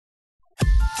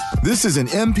This is an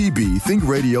MPB Think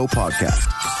Radio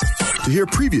podcast. To hear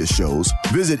previous shows,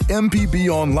 visit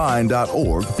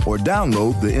mpbonline.org or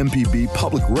download the MPB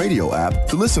Public Radio app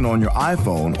to listen on your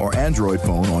iPhone or Android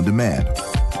phone on demand.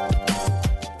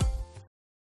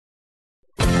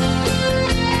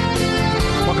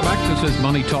 This is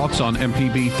Money Talks on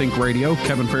MPB Think Radio.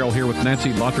 Kevin Farrell here with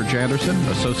Nancy Lottridge-Anderson,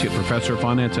 Associate Professor of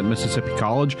Finance at Mississippi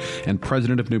College and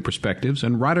President of New Perspectives,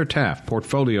 and Ryder Taff,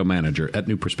 Portfolio Manager at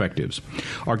New Perspectives.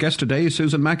 Our guest today is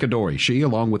Susan McAdory. She,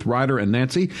 along with Ryder and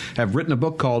Nancy, have written a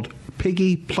book called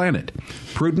Piggy Planet,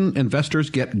 Prudent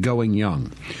Investors Get Going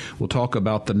Young. We'll talk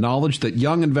about the knowledge that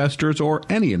young investors or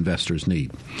any investors need.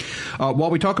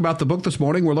 While we talk about the book this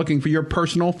morning, we're looking for your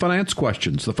personal finance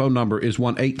questions. The phone number is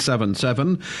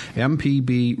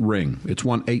 1-877-MPB-RING. It's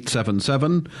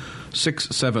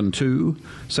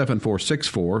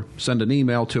 1-877-672-7464. Send an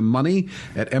email to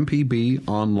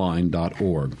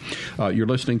money@mpbonline.org. You're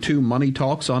listening to Money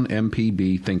Talks on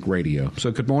MPB Think Radio. So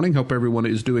good morning. Hope everyone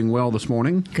is doing well this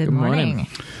morning. Good morning.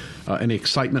 Any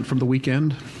excitement from the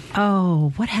weekend?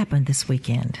 Oh, what happened this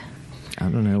weekend? I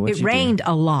don't know. It rained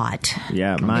a lot.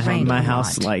 Yeah, my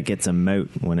house gets a moat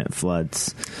when it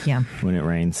floods. Yeah, when it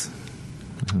rains.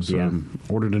 So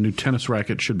ordered a new tennis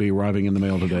racket. Should be arriving in the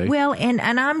mail today. Well, and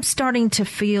I'm starting to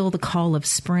feel the call of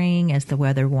spring as the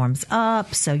weather warms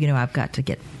up. So I've got to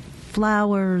get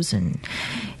flowers, and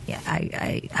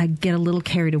I get a little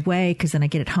carried away because then I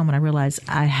get it home and I realize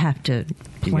I have to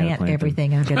plant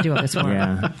everything. I've got to do all this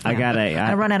work.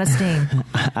 I run out of steam.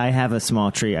 I have a small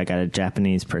tree. I got a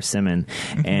Japanese persimmon,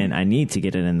 and I need to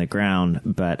get it in the ground,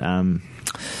 but got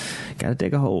to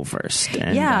dig a hole first.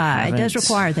 And it does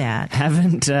require that.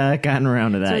 Haven't gotten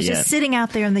around to that yet. So it's just sitting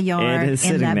out there in the yard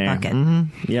in that bucket.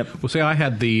 Mm-hmm. Yep. Well, see, I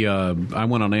had I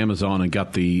went on Amazon and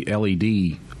got the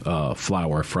LED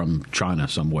flower from China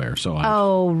somewhere.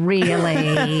 So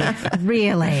really?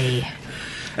 Really?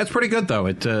 That's pretty good,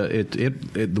 though.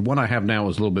 The one I have now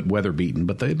is a little bit weather beaten,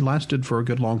 but they lasted for a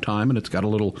good long time, and it's got a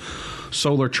little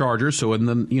solar charger. So in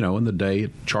the day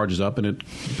it charges up and it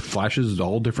flashes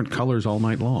all different colors all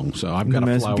night long. So I've got the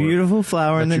most beautiful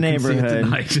flower in the neighborhood.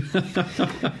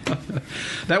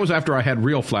 That was after I had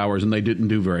real flowers, and they didn't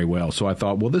do very well. So I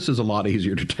thought, well, this is a lot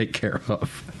easier to take care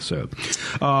of. So,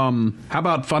 how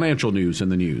about financial news in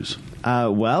the news?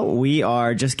 Well, we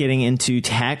are just getting into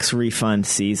tax refund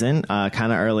season,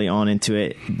 kind of early on into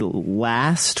it.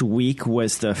 Last week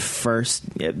was the first.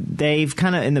 They've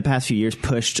kind of in the past few years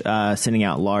pushed sending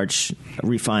out large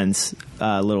refunds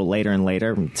a little later and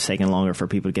later. It's taking longer for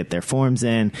people to get their forms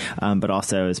in, but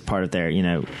also as part of their,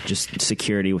 just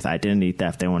security with identity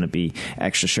theft, they want to be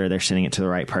extra sure they're sending it to the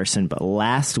right person. But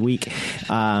last week,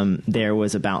 there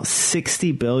was about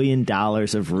 $60 billion of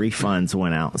refunds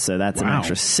went out. So that's an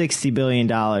extra $60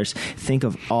 billion. Think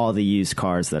of all the used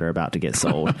cars that are about to get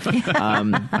sold.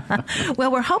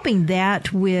 Well, we're hoping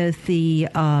that with the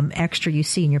extra you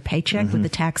see in your paycheck with the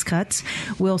tax cuts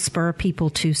will spur people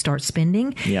to start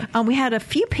spending. Yep. We had a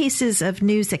few pieces of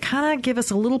news that kind of give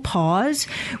us a little pause.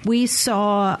 We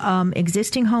saw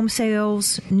existing home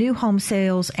sales, new home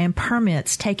sales, and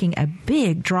permits taking a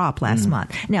big drop last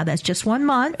month. Now, that's just 1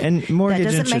 month. And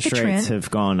mortgage interest rates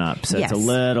have gone up, so it's a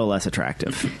little less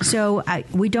attractive. So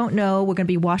we don't know. We're going to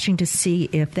be watching to see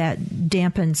if that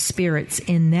dampens spirits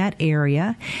in that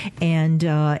area, and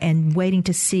waiting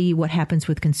to see what happens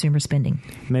with consumer spending.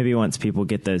 Maybe once people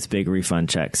get those big refund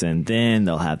checks in, then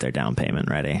they'll have their down payment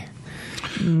ready.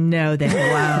 No, they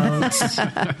won't.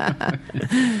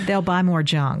 They'll buy more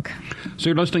junk. So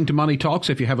you're listening to Money Talks.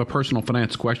 If you have a personal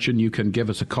finance question, you can give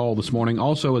us a call this morning.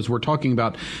 Also, as we're talking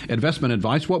about investment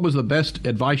advice, what was the best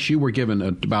advice you were given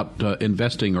about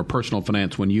investing or personal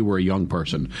finance when you were a young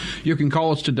person? You can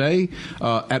call us today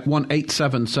at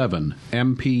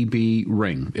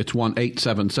 1-877-MPB-RING. It's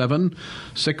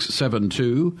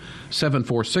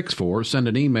 1-877-672-7464. Send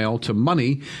an email to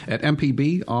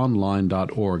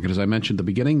money@mpbonline.org. And as I mentioned at the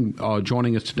beginning,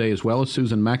 joining us today as well is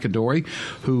Susan McAdory,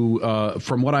 who,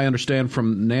 from what I understand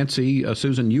from Nancy,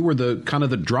 Susan, you were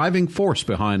the driving force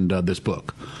behind this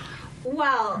book.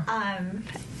 Well,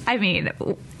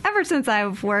 ever since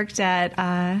I've worked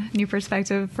at New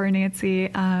Perspective for Nancy,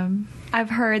 I've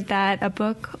heard that a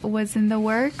book was in the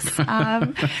works.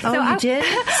 You did?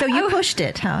 So you pushed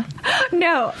it, huh?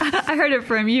 No, I heard it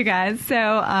from you guys.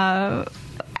 So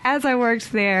as I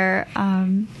worked there,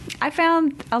 I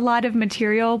found a lot of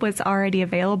material was already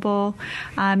available.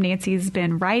 Nancy's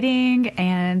been writing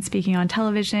and speaking on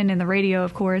television and the radio,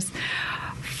 of course,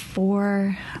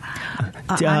 4.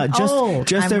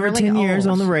 Just over really 10 years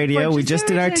old. on the radio. We just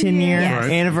did our 10-year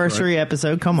anniversary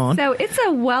episode. Come on. So it's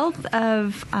a wealth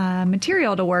of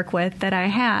material to work with that I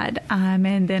had.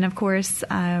 And then, of course,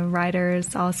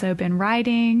 writers also been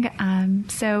writing.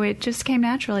 So it just came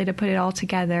naturally to put it all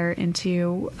together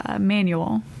into a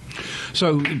manual.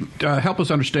 So help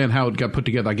us understand how it got put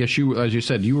together. I guess you, as you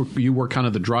said, you were kind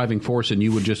of the driving force, and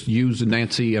you would just use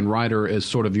Nancy and Ryder as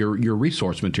sort of your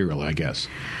resource material, I guess.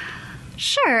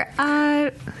 Sure.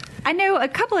 I know a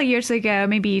couple of years ago,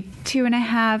 maybe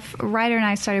 2.5, Ryder and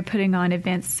I started putting on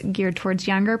events geared towards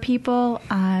younger people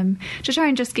to try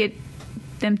and just get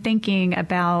them thinking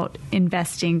about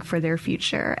investing for their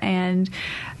future and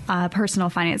personal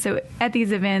finance. So at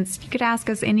these events, you could ask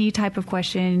us any type of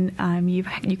question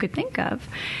you could think of.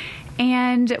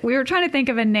 And we were trying to think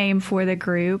of a name for the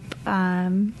group.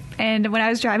 And when I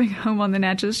was driving home on the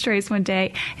Natchez Trace one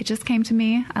day, it just came to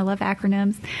me. I love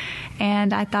acronyms.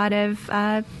 And I thought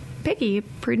of Piggy,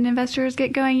 Prudent Investors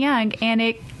Get Going Young. And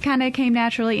it kind of came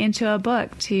naturally into a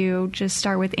book to just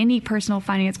start with any personal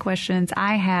finance questions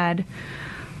I had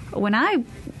when I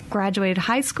graduated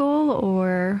high school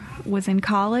or was in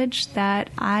college that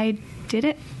I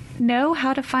didn't know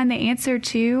how to find the answer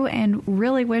to and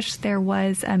really wish there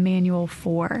was a manual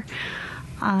for.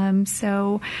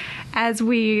 So as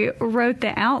we wrote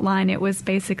the outline, it was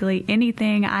basically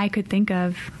anything I could think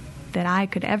of that I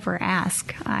could ever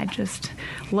ask. I just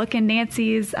look in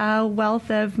Nancy's wealth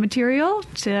of material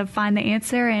to find the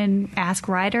answer and ask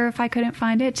Ryder if I couldn't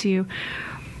find it to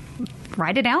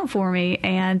write it out for me,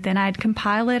 and then I'd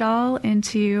compile it all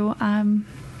into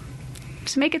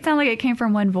to make it sound like it came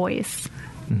from one voice.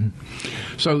 Mm-hmm.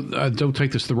 So don't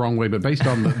take this the wrong way, but based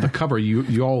on the cover,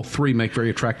 you all three make very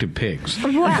attractive pigs.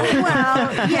 Well,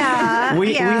 yeah.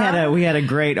 We had a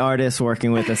great artist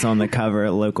working with us on the cover,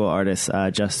 local artist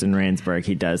Justin Ransberg.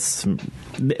 He does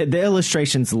the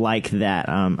illustrations like that.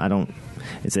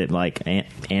 Is it like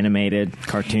animated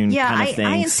cartoon kind of things?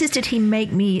 I insisted he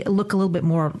make me look a little bit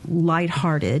more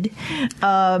lighthearted.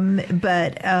 But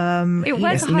it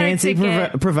was hard Nancy to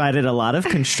get. provided a lot of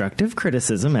constructive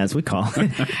criticism, as we call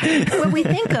it. When we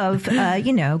think of,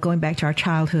 going back to our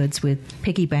childhoods with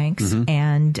piggy banks,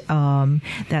 and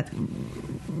that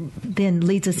then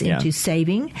leads us into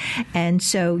saving. And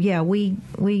so,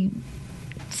 we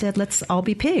said, let's all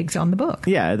be pigs on the book.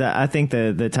 Yeah, I think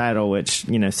the title, which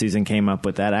Susan came up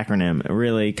with, that acronym,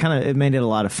 really it made it a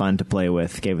lot of fun to play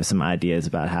with. Gave us some ideas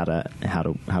about how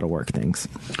to work things.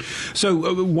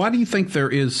 So, why do you think there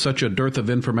is such a dearth of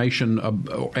information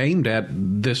aimed at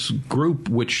this group?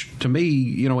 Which, to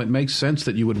me, it makes sense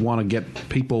that you would want to get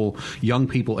young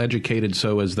people, educated,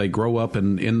 so as they grow up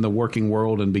in the working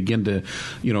world and begin to,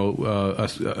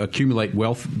 accumulate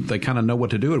wealth, they kind of know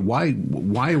what to do.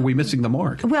 Why are we missing the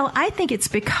mark? Well, I think it's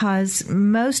because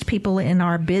most people in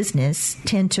our business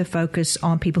tend to focus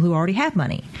on people who already have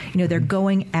money. They're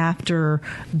going after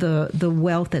the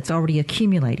wealth that's already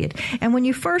accumulated. And when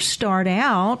you first start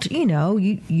out,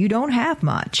 you don't have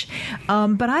much.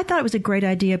 But I thought it was a great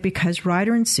idea because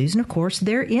Ryder and Susan, of course,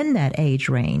 they're in that age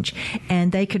range.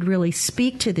 And they could really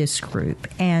speak to this group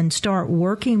and start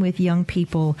working with young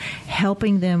people,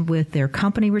 helping them with their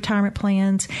company retirement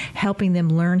plans, helping them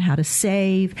learn how to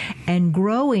save, and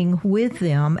growing with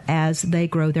them as they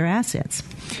grow their assets.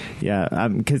 Yeah,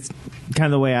 because kind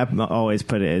of the way I always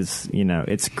put it is,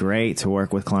 it's great to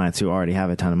work with clients who already have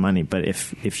a ton of money, but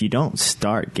if you don't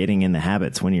start getting in the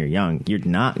habits when you're young, you're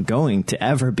not going to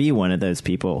ever be one of those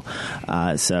people.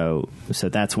 So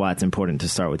that's why it's important to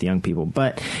start with young people.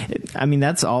 But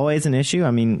that's always an issue.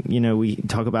 We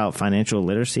talk about financial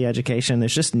literacy education.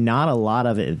 There's just not a lot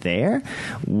of it there.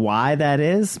 Why that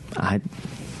is,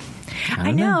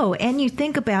 I know. And you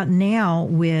think about now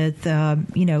with,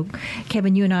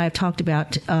 Kevin, you and I have talked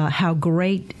about how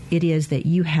great it is that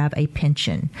you have a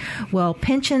pension. Well,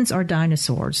 pensions are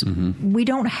dinosaurs. Mm-hmm. We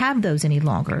don't have those any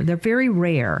longer. They're very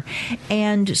rare.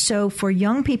 And so for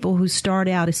young people who start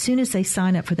out, as soon as they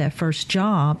sign up for that first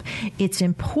job, it's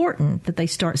important that they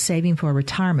start saving for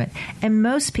retirement. And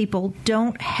most people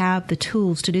don't have the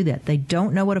tools to do that. They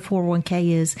don't know what a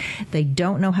 401k is. They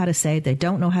don't know how to save. They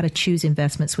don't know how to choose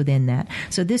investments within that.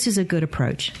 So this is a good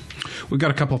approach. We've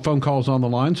got a couple of phone calls on the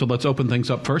line, so let's open things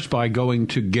up first by going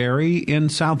to Gary in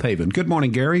South Haven. Good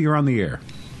morning, Gary. You're on the air.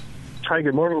 Hi,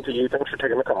 good morning to you. Thanks for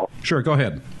taking the call. Sure, go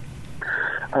ahead.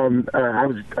 I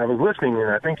was listening, and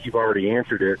I think you've already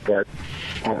answered it, but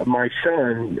my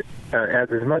son, as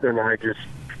his mother and I just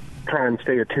try and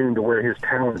stay attuned to where his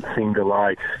talents seem to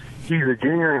lie. He's a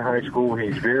junior in high school.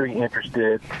 He's very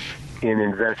interested in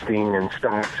investing in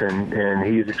stocks, and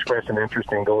he's expressed an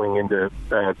interest in going into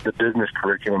the business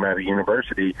curriculum at a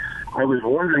university. I was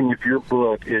wondering if your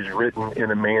book is written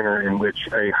in a manner in which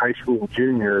a high school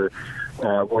junior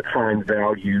would find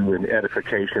value and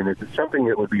edification. Is it something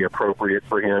that would be appropriate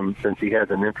for him since he has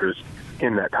an interest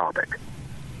in that topic?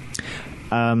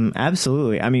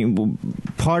 Absolutely. I mean,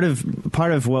 part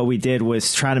of what we did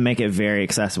was try to make it very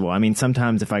accessible. I mean,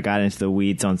 sometimes if I got into the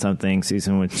weeds on something,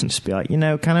 Susan would just be like,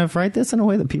 kind of write this in a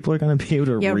way that people are going to be able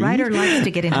to read. Yeah, writer likes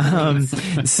to get into the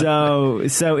weeds. So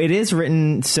it is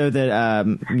written so that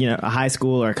a high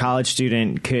school or a college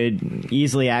student could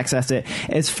easily access it.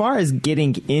 As far as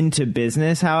getting into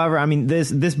business, however, I mean,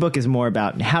 this book is more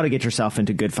about how to get yourself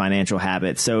into good financial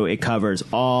habits. So it covers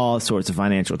all sorts of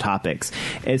financial topics.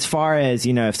 As far as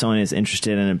if someone is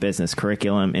interested in a business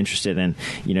curriculum, interested in,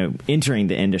 entering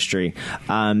the industry,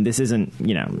 this isn't,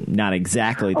 not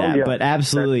exactly that, but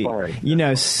absolutely,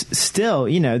 still,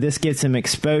 this gives them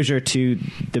exposure to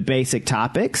the basic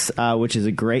topics, which is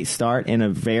a great start in a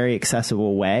very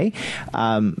accessible way,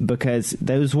 because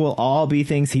those will all be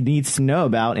things he needs to know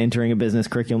about entering a business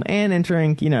curriculum and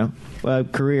entering, a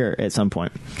career at some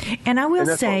point. And I will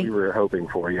that's say, what we were hoping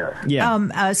for, yes.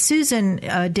 Yeah. Susan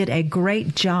did a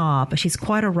great job. She's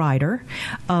quite a writer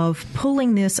of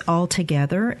pulling this all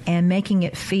together and making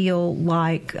it feel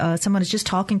like someone is just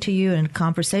talking to you in a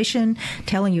conversation,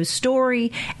 telling you a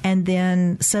story, and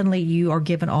then suddenly you are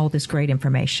given all this great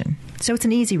information. So it's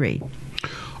an easy read. All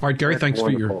right, Gary, That's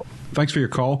wonderful. Thanks for your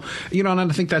call. And I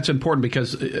think that's important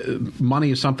because money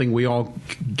is something we all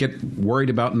get worried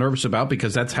about, nervous about,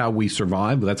 because that's how we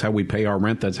survive. That's how we pay our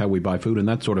rent. That's how we buy food and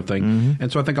that sort of thing. Mm-hmm.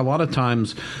 And so I think a lot of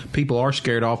times people are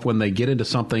scared off when they get into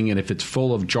something, and if it's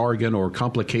full of jargon or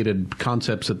complicated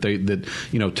concepts that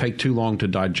take too long to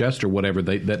digest or whatever,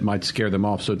 that might scare them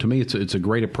off. So to me, it's a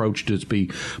great approach to just be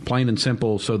plain and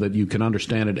simple so that you can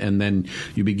understand it, and then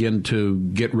you begin to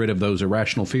get rid of those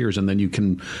irrational fears, and then you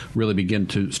can really begin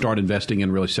to start investing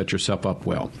and really set yourself up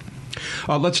well.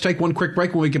 Let's take one quick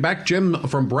break. When we get back, Jim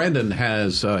from Brandon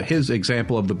has his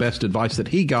example of the best advice that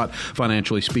he got,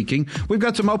 financially speaking. We've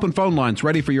got some open phone lines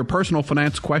ready for your personal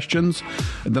finance questions.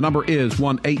 The number is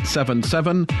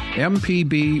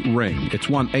 1-877-MPB-RING. It's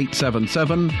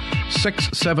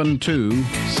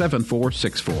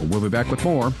 1-877-672-7464. We'll be back with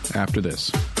more after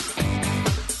this.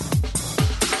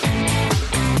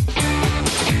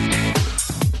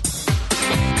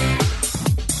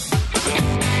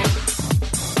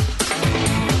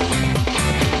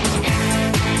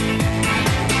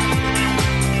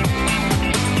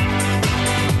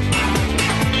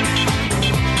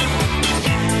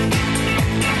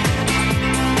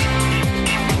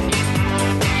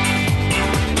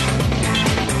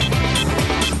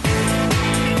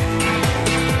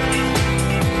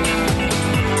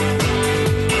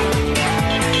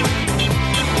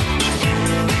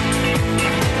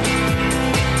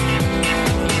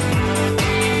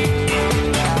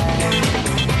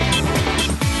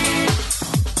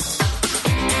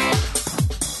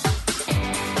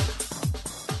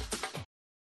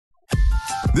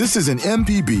 This is an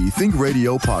MPB Think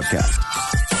Radio podcast.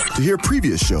 To hear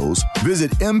previous shows,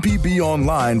 visit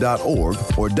mpbonline.org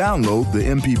or download the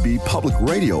MPB Public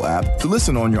Radio app to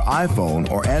listen on your iPhone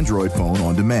or Android phone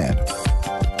on demand.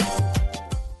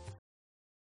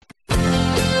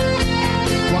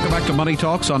 To Money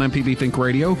Talks on MPB Think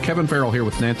Radio. Kevin Farrell here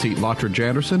with Nancy Lottridge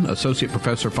Anderson, Associate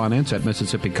Professor of Finance at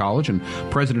Mississippi College and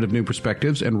President of New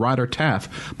Perspectives, and Ryder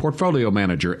Taff, Portfolio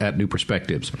Manager at New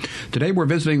Perspectives. Today we're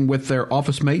visiting with their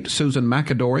office mate, Susan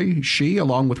McAdory. She,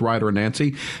 along with Ryder and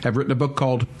Nancy, have written a book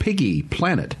called Piggy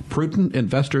Planet, Prudent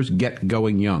Investors Get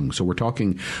Going Young. So we're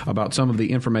talking about some of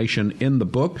the information in the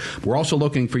book. We're also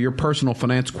looking for your personal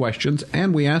finance questions,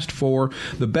 and we asked for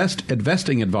the best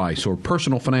investing advice or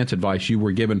personal finance advice you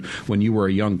were given when you were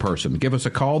a young person. Give us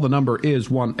a call. The number is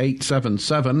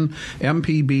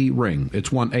 1-877-MPB-RING. It's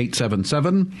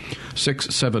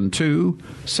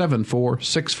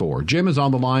 1-877-672-7464. Jim is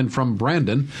on the line from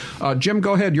Brandon. Jim,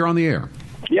 go ahead. You're on the air.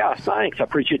 Yeah, thanks. I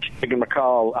appreciate you taking my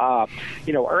call.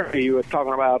 Earlier you were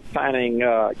talking about getting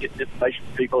information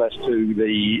from people as to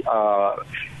the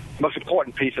most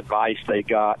important piece of advice they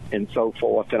got and so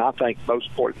forth. And I think the most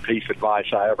important piece of advice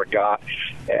I ever got,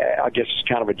 I guess it's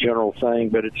kind of a general thing,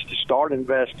 but it's to start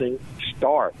investing.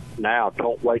 Start now.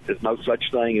 Don't wait. There's no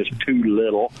such thing as too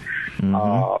little.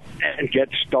 And get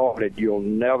started. You'll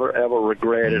never, ever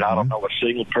regret it. I don't know a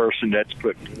single person that's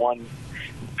put one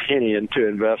penny into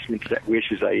investments that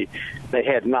wishes they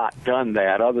had not done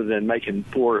that, other than making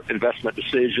poor investment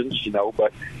decisions,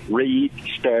 but read,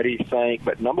 study, think.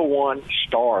 But number one,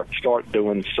 start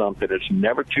doing something. It's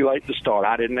never too late to start.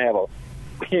 I didn't have a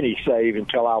penny saved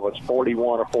until I was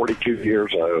 41 or 42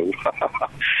 years old.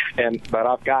 But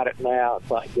I've got it now.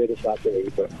 Thank goodness I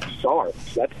do. But sorry,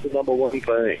 that's the number one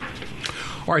thing.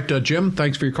 All right, Jim,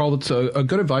 thanks for your call. It's a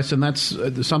good advice, and that's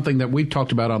something that we've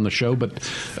talked about on the show. But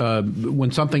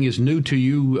when something is new to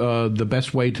you, the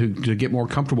best way to get more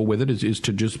comfortable with it is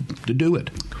to just to do it.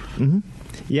 Mm-hmm.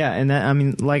 Yeah, and that, I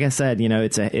mean, like I said,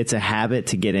 it's a habit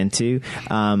to get into.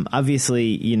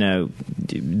 Obviously,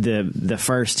 the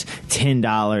first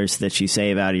 $10 that you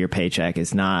save out of your paycheck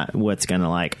is not what's going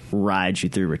to ride you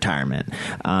through retirement.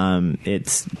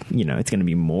 It's going to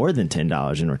be more than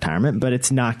 $10 in retirement, but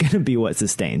it's not going to be what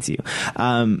sustains you.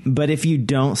 But if you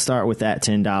don't start with that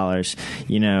 $10,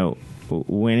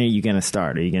 when are you going to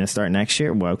start? Are you going to start next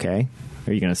year? Well, okay.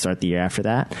 Are you going to start the year after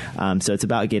that? So it's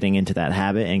about getting into that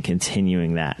habit and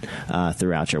continuing that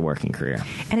throughout your working career.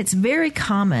 And it's very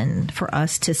common for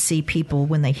us to see people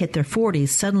when they hit their 40s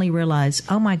suddenly realize,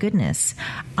 oh, my goodness,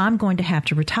 I'm going to have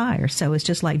to retire. So it's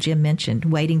just like Jim mentioned,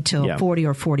 waiting till 40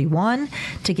 or 41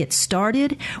 to get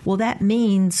started. Well, that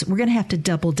means we're going to have to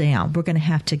double down. We're going to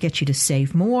have to get you to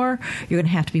save more. You're going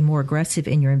to have to be more aggressive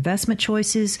in your investment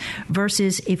choices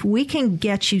versus if we can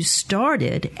get you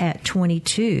started at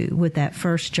 22 with that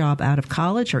first job out of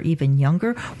college or even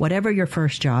younger, whatever your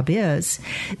first job is,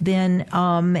 then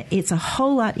it's a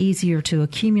whole lot easier to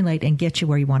accumulate and get you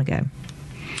where you want to go.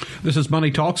 This is Money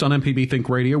Talks on MPB Think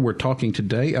Radio. We're talking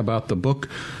today about the book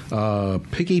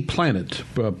Piggy Planet,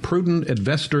 Prudent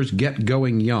Investors Get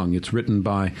Going Young. It's written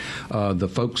by the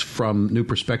folks from New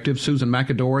Perspective, Susan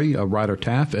McAdory, Ryder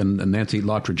Taff, and Nancy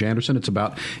Lottridge Anderson. It's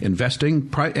about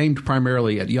investing, aimed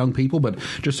primarily at young people, but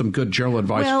just some good general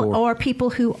advice or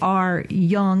people who are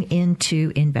young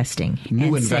into investing.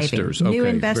 New investors. Saving. Okay, New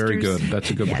investors. Very good. That's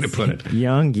a good way to put it.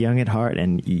 Young at heart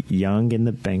and young in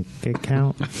the bank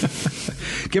account.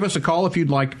 Give us a call if you'd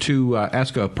like to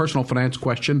ask a personal finance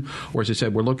question, or as I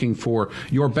said, we're looking for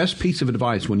your best piece of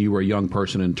advice when you were a young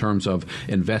person in terms of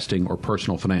investing or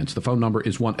personal finance. The phone number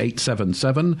is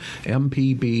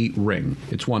 1-877-MPB-RING.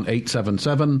 It's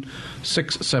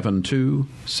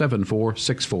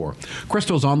 1-877-672-7464.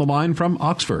 Crystal's on the line from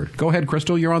Oxford. Go ahead,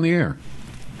 Crystal. You're on the air.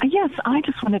 Yes, I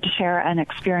just wanted to share an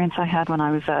experience I had when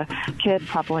I was a kid,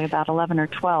 probably about 11 or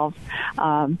 12.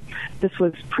 This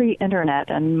was pre-internet,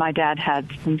 and my dad had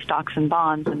some stocks and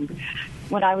bonds. And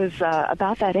when I was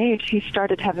about that age, he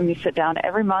started having me sit down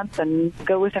every month and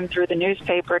go with him through the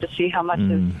newspaper to see how much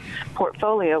his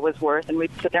portfolio was worth, and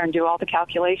we'd sit there and do all the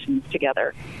calculations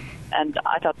together. And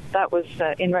I thought that was,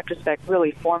 in retrospect, really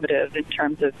formative in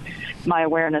terms of my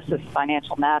awareness of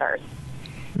financial matters.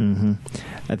 Mm-hmm.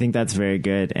 I think that's very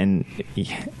good. And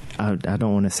I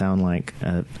don't want to sound like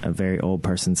a very old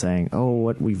person saying, oh,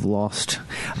 what we've lost.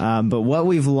 But what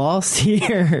we've lost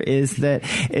here is that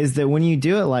when you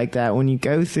do it like that, when you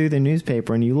go through the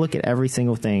newspaper and you look at every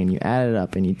single thing and you add it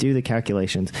up and you do the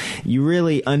calculations, you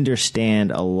really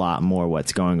understand a lot more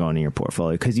what's going on in your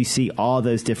portfolio because you see all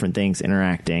those different things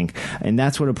interacting. And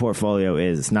that's what a portfolio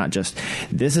is. It's not just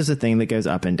this is a thing that goes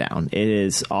up and down. It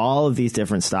is all of these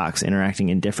different stocks interacting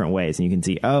in different ways. And you can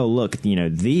see, oh, look,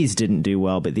 these didn't do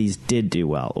well, but these did do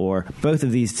well, or both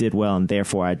of these did well and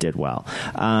therefore I did well.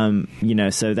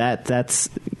 So that's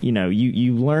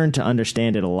you learn to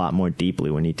understand it a lot more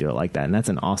deeply when you do it like that, and that's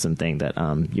an awesome thing that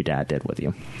your dad did with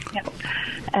you. Yeah.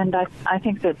 And I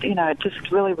think that it just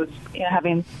really was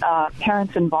having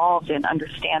parents involved in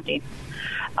understanding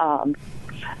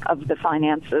of the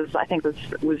finances. I think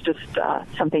was just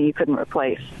something you couldn't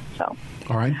replace. So.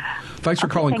 All right. Thanks for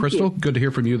calling, Crystal. Good to hear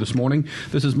from you this morning.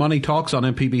 This is Money Talks on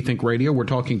MPB Think Radio. We're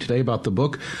talking today about the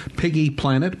book, Piggy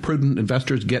Planet, Prudent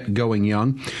Investors Get Going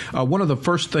Young. One of the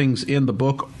first things in the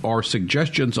book are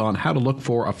suggestions on how to look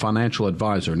for a financial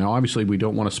advisor. Now, obviously, we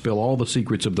don't want to spill all the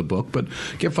secrets of the book, but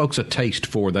give folks a taste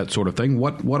for that sort of thing.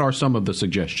 What are some of the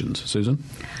suggestions, Susan?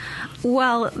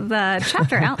 Well, the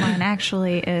chapter outline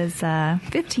actually is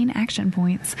 15 action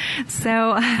points.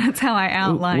 So that's how I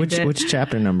outlined it. Which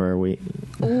chapter number are we?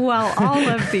 Well, all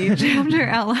of the chapter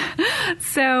outline.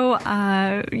 So,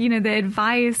 the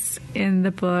advice in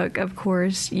the book, of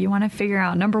course, you want to figure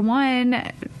out, number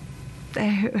one,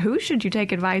 who should you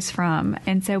take advice from?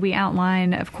 And so we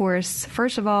outline, of course,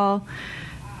 first of all,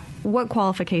 what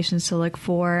qualifications to look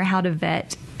for, how to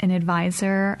vet an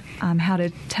advisor, how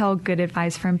to tell good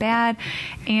advice from bad.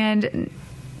 And,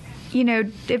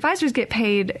 advisors get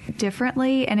paid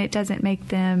differently, and it doesn't make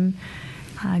them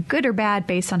good or bad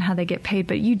based on how they get paid,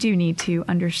 but you do need to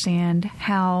understand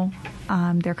how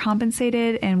they're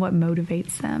compensated and what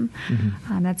motivates them.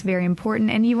 Mm-hmm. That's very important.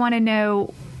 And you want to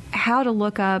know how to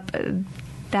look up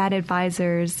that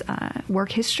advisor's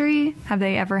work history. Have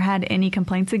they ever had any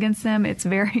complaints against them? It's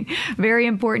very, very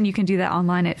important. You can do that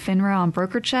online at FINRA on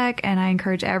BrokerCheck, and I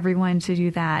encourage everyone to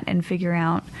do that and figure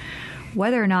out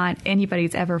whether or not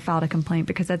anybody's ever filed a complaint,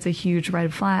 because that's a huge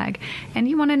red flag. And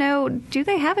you want to know, do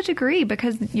they have a degree?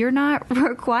 Because you're not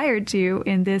required to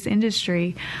in this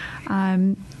industry.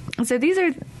 So these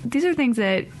are things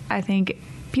that I think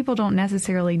people don't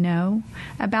necessarily know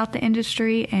about the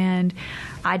industry, and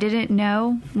I didn't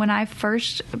know when I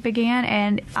first began,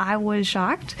 and I was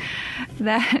shocked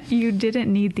that you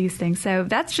didn't need these things. So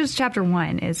that's just chapter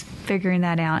 1, is figuring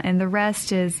that out, and the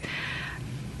rest is,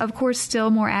 of course,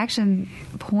 still more action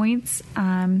points.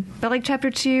 But like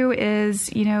chapter 2 is,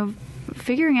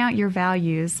 figuring out your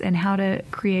values and how to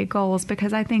create goals,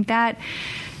 because I think that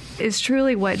is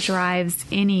truly what drives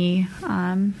any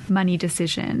money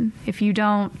decision. If you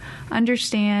don't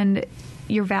understand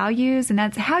your values, and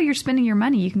that's how you're spending your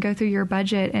money, you can go through your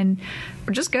budget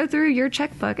or just go through your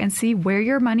checkbook and see where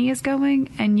your money is going,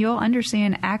 and you'll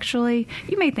understand, actually,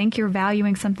 you may think you're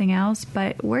valuing something else,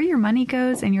 but where your money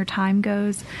goes and your time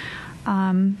goes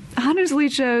honestly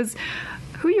shows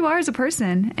who you are as a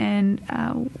person and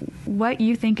what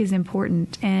you think is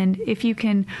important. And if you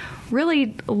can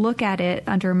really look at it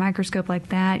under a microscope like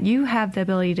that, you have the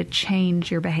ability to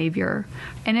change your behavior.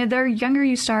 And the younger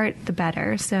you start, the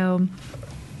better. So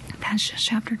that's just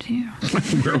chapter 2.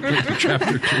 We're on to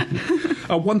chapter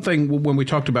 2. One thing, when we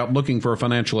talked about looking for a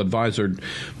financial advisor,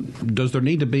 does there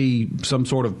need to be some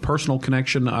sort of personal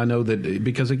connection? I know that,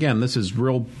 because again, this is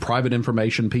real private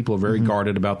information. People are very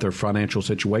guarded about their financial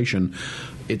situation.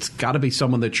 It's got to be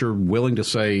someone that you're willing to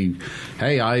say,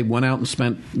 hey, I went out and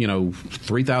spent,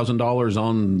 $3,000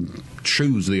 on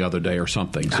shoes the other day or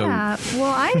something. So,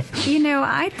 well,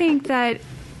 I think that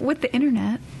with the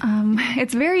internet,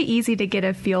 it's very easy to get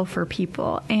a feel for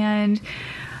people. And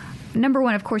number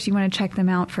one, of course, you want to check them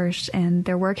out first and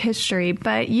their work history.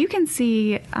 But you can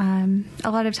see a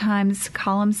lot of times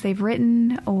columns they've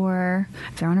written, or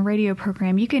if they're on a radio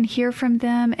program, you can hear from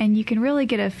them and you can really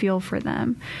get a feel for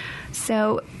them.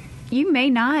 So you may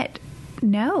not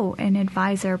know an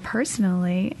advisor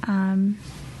personally,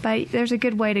 but there's a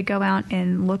good way to go out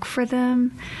and look for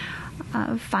them.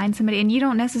 Find somebody, and you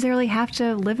don't necessarily have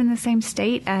to live in the same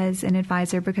state as an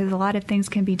advisor, because a lot of things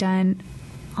can be done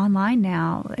online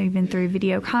now, even through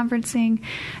video conferencing,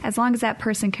 as long as that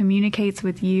person communicates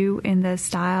with you in the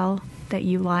style that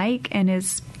you like and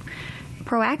is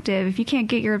proactive. If you can't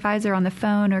get your advisor on the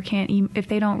phone, or if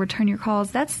they don't return your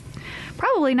calls, that's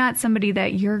probably not somebody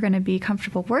that you're going to be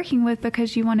comfortable working with,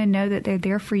 because you want to know that they're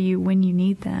there for you when you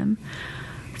need them.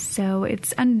 So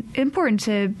it's important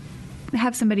to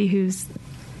have somebody who's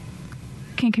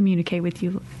can communicate with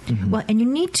you. Mm-hmm. Well, and you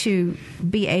need to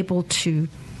be able to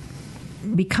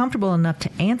be comfortable enough to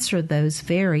answer those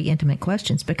very intimate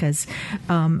questions, because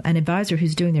an advisor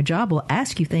who's doing their job will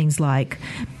ask you things like,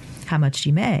 how much do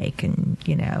you make, and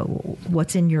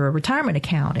what's in your retirement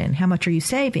account, and how much are you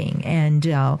saving, and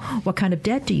what kind of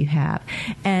debt do you have.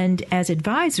 And as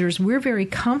advisors, we're very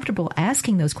comfortable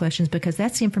asking those questions, because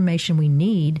that's the information we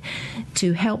need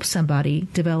to help somebody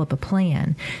develop a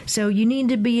plan. So you need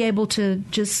to be able to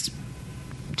just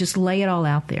lay it all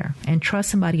out there and trust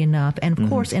somebody enough. And of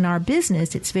course, in our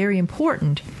business, it's very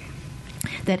important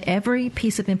that every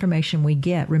piece of information we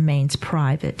get remains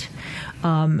private.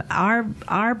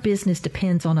 Our business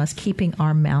depends on us keeping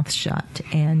our mouth shut,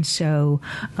 and so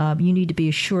you need to be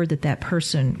assured that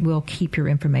person will keep your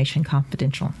information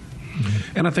confidential.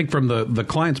 And I think from the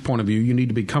client's point of view, you need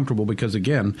to be comfortable, because,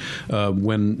 again,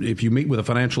 if you meet with a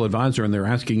financial advisor and they're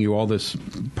asking you all this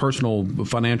personal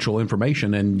financial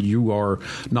information and you are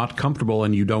not comfortable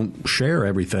and you don't share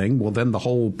everything, well, then the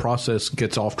whole process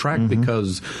gets off track,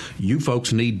 because you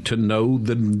folks need to know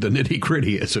the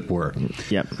nitty-gritty, as it were.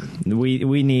 Yep.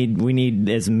 We need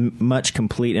as much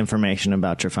complete information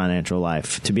about your financial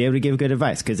life to be able to give good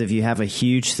advice, because if you have a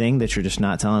huge thing that you're just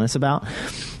not telling us about,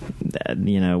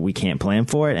 we can't plan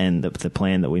for it, and the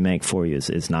plan that we make for you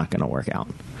is not going to work out.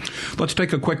 Let's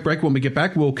take a quick break. When we get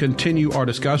back, we'll continue our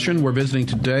discussion. We're visiting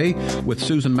today with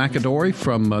Susan McAdory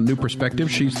from New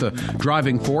Perspective. She's the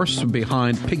driving force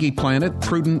behind Piggy Planet,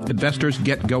 Prudent Investors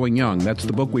Get Going Young. That's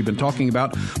the book we've been talking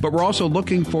about, but we're also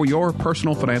looking for your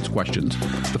personal finance questions.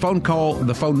 The phone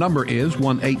number is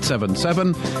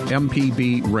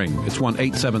 1-877-MPB-RING. It's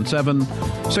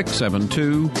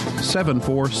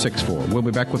 1-877-672-7464. We'll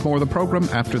be back with more of the program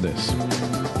after this.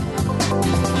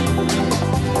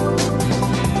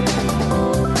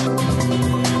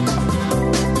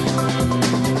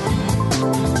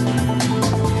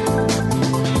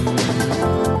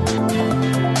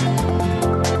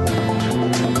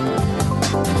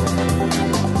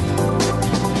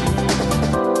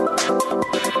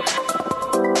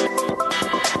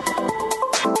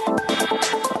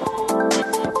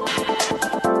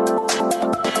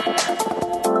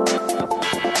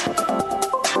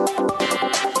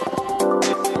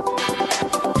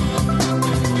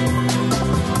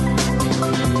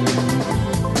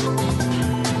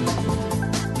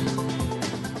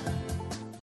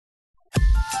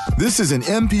 This is an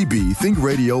MPB Think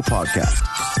Radio podcast.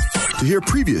 To hear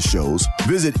previous shows,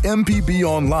 visit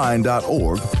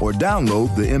mpbonline.org or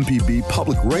download the MPB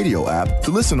Public Radio app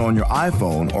to listen on your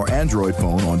iPhone or Android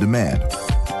phone on demand.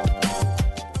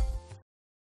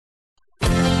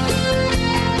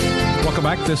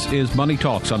 Welcome back. This is Money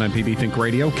Talks on MPB Think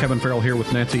Radio. Kevin Farrell here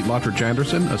with Nancy Lottridge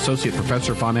Anderson, Associate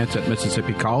Professor of Finance at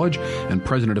Mississippi College and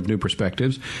President of New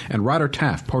Perspectives, and Ryder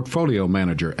Taft, Portfolio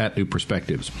Manager at New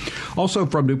Perspectives. Also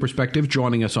from New Perspectives,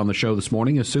 joining us on the show this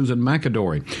morning is Susan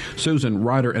McAdory. Susan,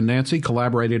 Ryder, and Nancy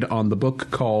collaborated on the book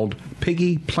called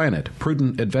Piggy Planet,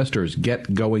 Prudent Investors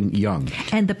Get Going Young.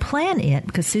 And the planet,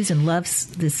 because Susan loves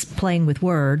this playing with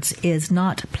words, is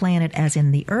not planet as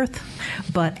in the earth,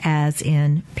 but as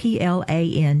in PLAN-IT.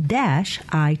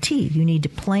 You need to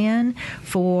plan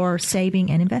for saving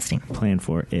and investing. Plan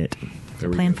for it.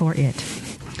 Plan for it.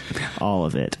 All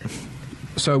of it.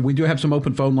 So we do have some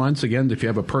open phone lines, again, if you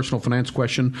have a personal finance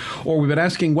question, or we've been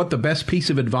asking what the best piece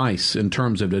of advice in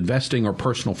terms of investing or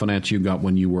personal finance you got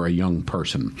when you were a young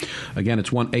person. Again, it's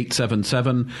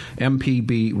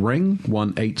 1-877-MPB-RING,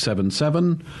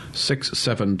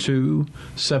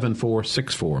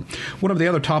 1-877-672-7464. One of the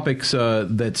other topics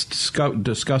that's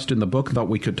discussed in the book, thought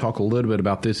we could talk a little bit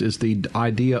about this, is the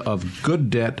idea of good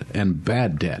debt and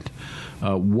bad debt.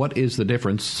 What is the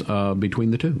difference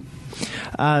between the two?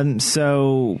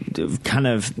 So kind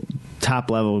of top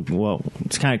level, well,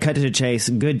 it's kind of cut to the chase.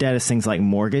 Good debt is things like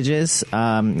mortgages.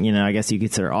 I guess you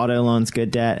consider auto loans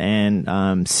good debt,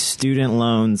 and student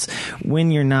loans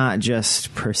when you're not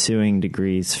just pursuing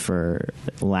degrees for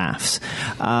laughs.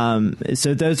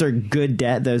 So those are good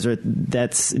debt.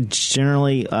 That's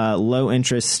generally low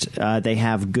interest. They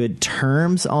have good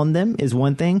terms on them is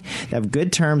one thing. They have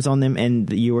good terms on them,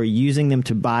 and you are using them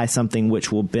to buy something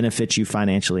which will benefit you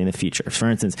financially in the future. For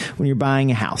instance, when you're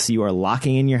buying a house, you are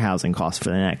locking in your housing costs for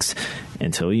the next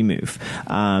until you move.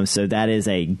 So that is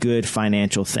a good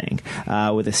financial thing.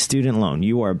 With a student loan,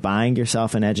 you are buying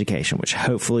yourself an education, which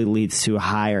hopefully leads to a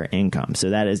higher income.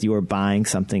 So that is, you are buying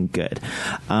something good.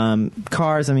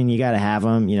 Cars, I mean, you got to have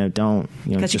them.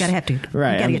 Because you got to have to.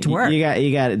 Right. You got to get to work.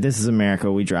 You got. This is America.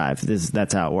 We drive.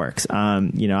 That's how it works.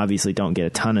 Obviously, don't get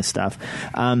a ton of stuff.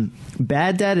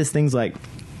 Bad debt is things like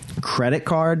credit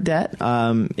card debt.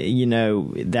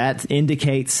 That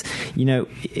indicates,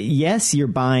 yes, you're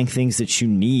buying things that you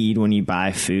need when you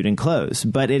buy food and clothes,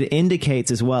 but it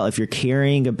indicates as well, if you're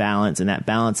carrying a balance and that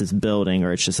balance is building,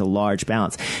 or it's just a large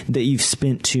balance, that you've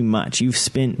spent too much. You've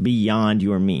spent beyond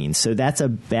your means. So that's a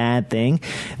bad thing.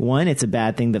 One, it's a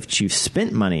bad thing that you've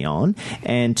spent money on,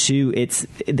 and two,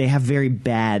 they have very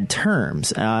bad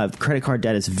terms. Credit card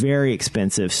debt is very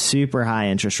expensive, super high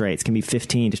interest rates, can be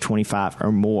 15 to 25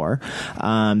 or more.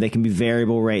 They can be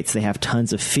variable rates. They have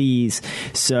tons of fees.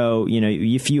 So,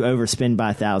 if you overspend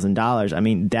by $1,000, I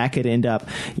mean, that could end up,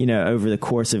 over the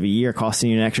course of a year costing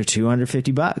you an extra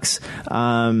 $250.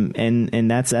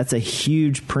 And that's a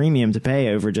huge premium to pay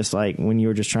over just like when you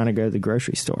were just trying to go to the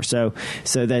grocery store. So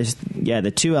there's,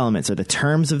 the two elements are the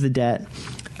terms of the debt,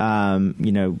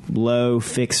 low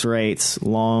fixed rates,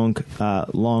 long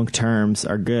terms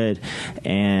are good,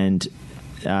 and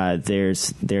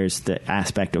there's the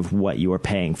aspect of what you are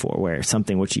paying for, where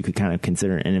something which you could kind of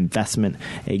consider an investment,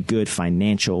 a good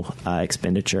financial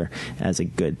expenditure, as a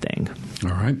good thing.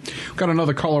 All right. We've got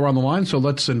another caller on the line, so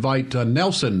let's invite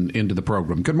Nelson into the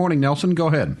program. Good morning, Nelson. Go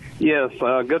ahead. Yes,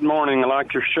 good morning. I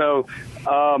like your show.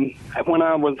 When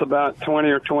I was about 20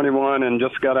 or 21 and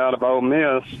just got out of Ole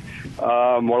Miss,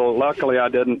 luckily I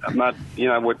didn't.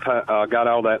 We got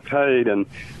all that paid and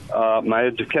my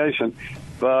education.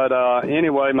 But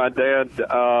anyway, my dad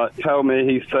told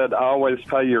me, he said, always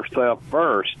pay yourself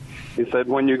first. He said,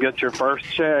 when you get your first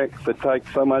check, to take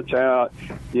so much out,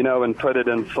 and put it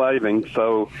in savings.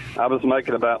 So I was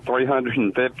making about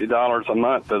 $350 a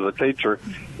month as a teacher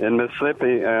in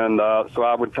Mississippi, and so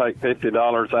I would take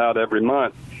 $50 out every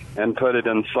month and put it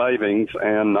in savings.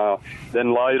 And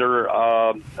then later,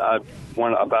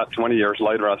 about 20 years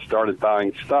later, I started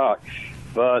buying stock.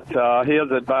 But his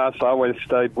advice always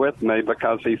stayed with me,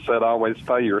 because he said always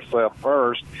pay yourself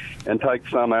first and take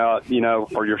some out,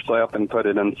 for yourself and put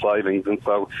it in savings. And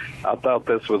so I thought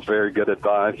this was very good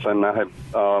advice, and I have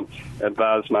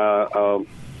advised my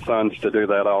sons to do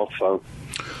that also.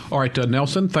 All right,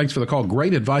 Nelson, thanks for the call.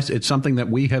 Great advice. It's something that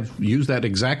we have used that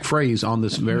exact phrase on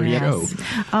this very show.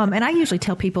 And I usually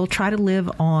tell people, try to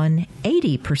live on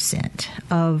 80%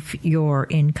 of your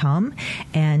income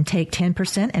and take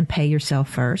 10% and pay yourself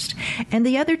first. And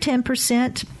the other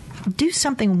 10%, do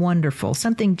something wonderful,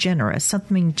 something generous,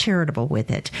 something charitable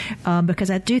with it. Because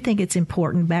I do think it's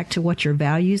important, back to what your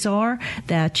values are,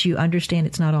 that you understand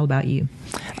it's not all about you.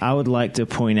 I would like to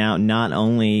point out, not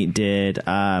only did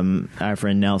our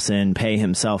friend Nelson pay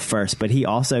himself first, but he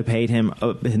also paid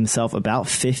himself about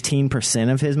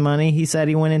 15% of his money. He said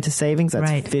he went into savings. That's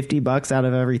right. $50 out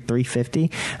of every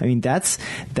 $350. I mean, that's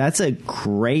a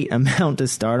great amount to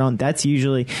start on. That's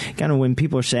usually kind of when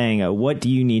people are saying, what do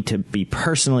you need to be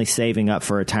personally saving up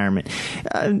for retirement?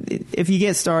 If you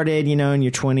get started, in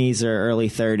your 20s or early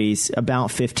 30s, about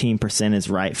 15% is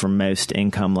right for most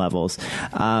income levels.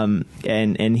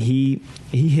 And he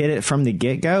hit it from the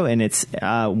get-go, and it's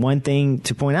one thing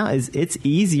to point out is it's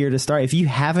easier to start. If you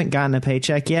haven't gotten a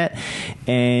paycheck yet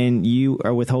and you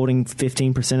are withholding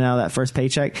 15% out of that first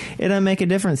paycheck, it doesn't make a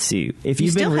difference to you. If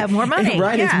you still have more money.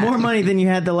 Right, yeah. It's more money than you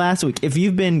had the last week. If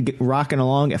you've been rocking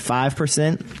along at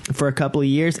 5% for a couple of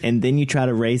years and then you try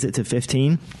to raise it to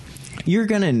 15%, you're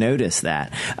going to notice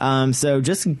that. So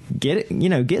just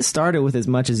get started with as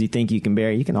much as you think you can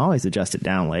bear. You can always adjust it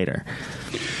down later.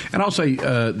 And I'll say,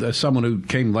 as someone who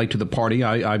came late to the party,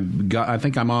 I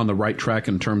think I'm on the right track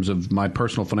in terms of my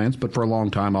personal finance. But for a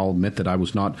long time, I'll admit that I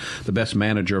was not the best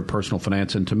manager of personal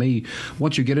finance. And to me,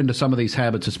 once you get into some of these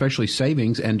habits, especially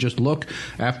savings, and just look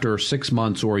after 6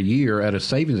 months or a year at a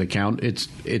savings account,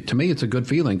 to me it's a good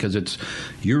feeling, because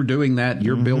you're doing that,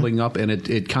 you're building up, and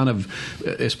it kind of,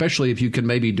 especially if you can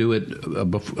maybe do it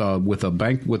with a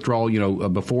bank withdrawal,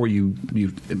 before you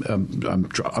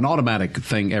an automatic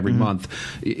thing every month.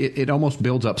 It almost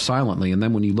builds up silently, and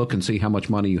then when you look and see how much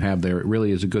money you have there, it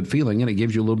really is a good feeling, and it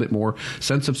gives you a little bit more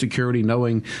sense of security,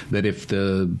 knowing that if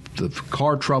the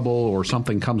car trouble or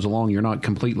something comes along, you're not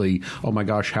completely, oh my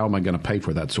gosh, how am I going to pay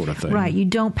for that sort of thing? Right. You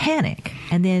don't panic,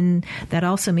 and then that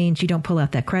also means you don't pull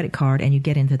out that credit card and you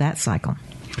get into that cycle.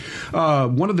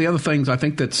 One of the other things I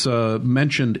think that's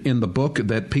mentioned in the book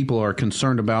that people are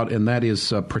concerned about, and that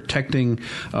is protecting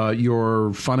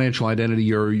your financial identity,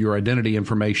 your identity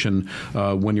information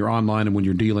when you're online and when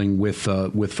you're dealing with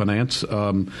finance.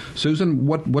 Susan,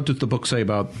 what does the book say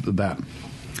about that?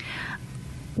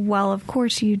 Well, of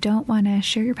course, you don't want to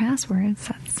share your passwords.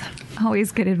 That's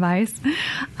always good advice.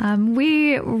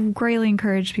 We greatly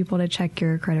encourage people to check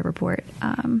your credit report.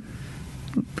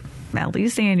 At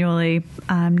least annually.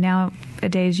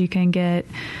 Nowadays, you can get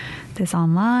this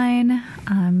online.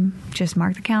 Just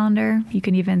mark the calendar. You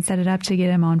can even set it up to get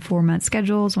them on 4-month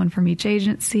schedules, one from each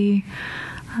agency.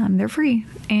 They're free.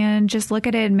 And just look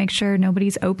at it and make sure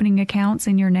nobody's opening accounts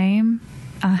in your name.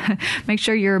 Make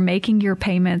sure you're making your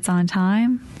payments on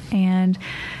time. And,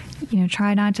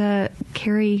 try not to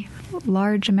carry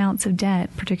large amounts of debt,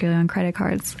 particularly on credit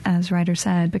cards, as Ryder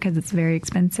said, because it's very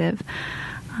expensive.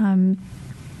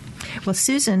 Well,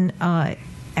 Susan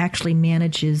actually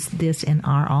manages this in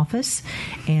our office,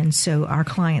 and so our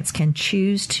clients can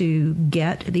choose to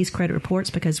get these credit reports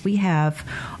because we have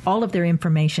all of their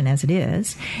information as it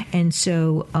is, and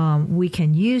so we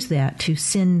can use that to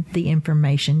send the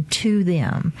information to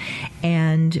them,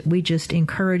 and we just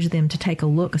encourage them to take a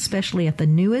look, especially at the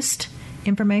newest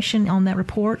information on that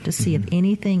report, to see if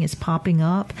anything is popping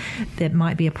up that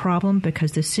might be a problem,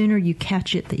 because the sooner you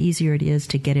catch it, the easier it is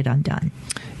to get it undone.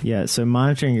 Yeah, so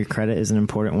monitoring your credit is an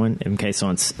important one in case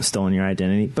someone's stolen your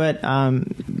identity. But,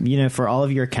 for all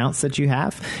of your accounts that you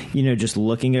have, just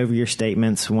looking over your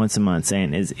statements once a month,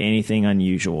 saying, is anything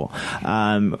unusual?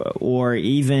 Or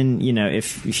even,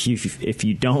 if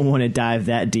you don't want to dive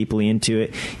that deeply into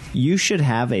it, you should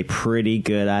have a pretty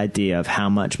good idea of how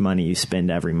much money you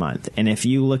spend every month. And if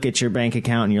you look at your bank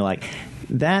account and you're like,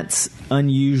 that's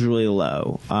unusually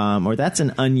low, or that's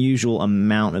an unusual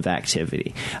amount of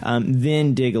activity,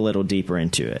 then dig a little deeper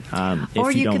into it.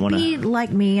 Or you could be like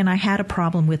me, and I had a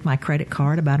problem with my credit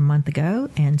card about a month ago,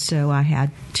 and so I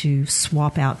had to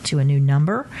swap out to a new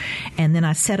number, and then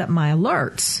I set up my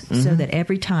alerts so that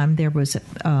every time there was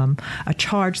a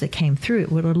charge that came through,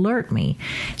 it would alert me.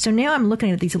 So now I'm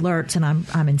looking at these alerts, and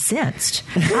I'm incensed.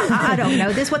 I don't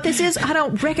know what this is. I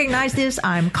don't recognize this.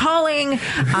 I'm calling.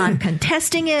 I'm contesting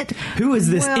it. Who is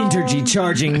this Entergy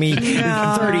charging me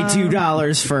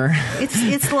 $32 for?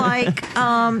 It's like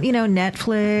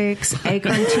Netflix,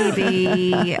 Acorn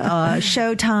TV,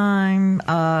 Showtime,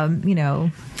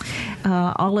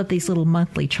 all of these little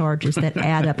monthly charges that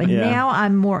add up. And now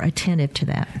I'm more attentive to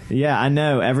that. Yeah, I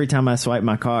know. Every time I swipe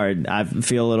my card, I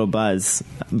feel a little buzz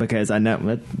because I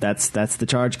know that's the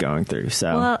charge going through.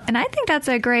 So, well, and I think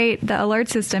the alert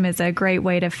system is a great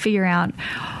way to figure out,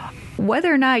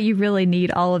 whether or not you really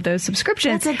need all of those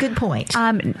subscriptions. That's a good point.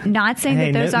 Not saying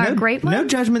that those aren't great ones. No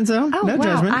judgment zone. Oh, no wow.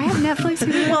 judgment. I have Netflix.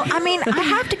 Well, I mean, I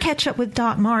have to catch up with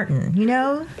Doc Martin, you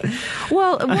know?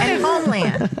 Well,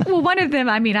 Homeland. Well, one of them,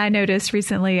 I mean, I noticed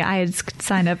recently I had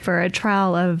signed up for a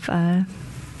trial of a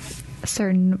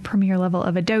certain premier level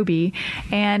of Adobe,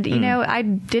 and you know, I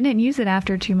didn't use it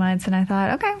after 2 months, and I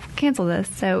thought, okay, cancel this.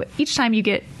 So each time you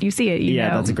see it, you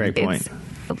know, that's a great point.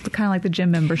 It's kind of like the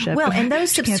gym membership. Well, and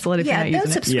those cancel it if you're not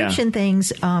using subscription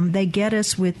things, they get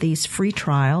us with these free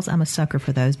trials. I'm a sucker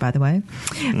for those, by the way.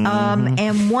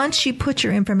 And once you put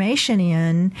your information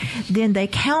in, then they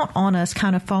count on us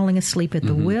kind of falling asleep at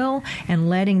the wheel and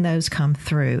letting those come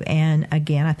through. And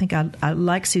again, I think I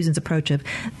like Susan's approach of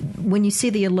when you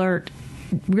see the alert,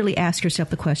 really ask yourself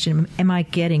the question, am I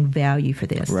getting value for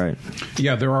this? Right.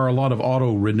 Yeah, there are a lot of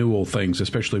auto renewal things,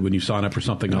 especially when you sign up for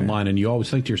something online, and you always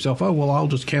think to yourself, oh, well, I'll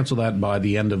just cancel that by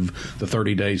the end of the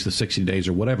 30 days, the 60 days,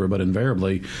 or whatever. But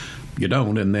invariably, you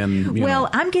don't, and then, you know.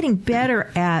 I'm getting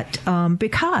better at,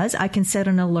 because I can set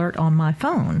an alert on my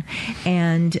phone,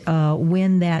 and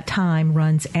when that time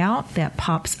runs out, that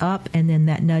pops up, and then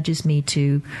that nudges me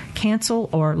to cancel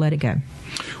or let it go.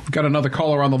 We've got another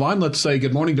caller on the line. Let's say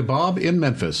good morning to Bob in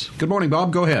Memphis. Good morning,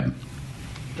 Bob. Go ahead.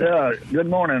 Yeah, good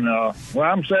morning. Well,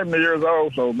 I'm 70 years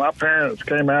old, so my parents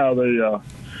came out of the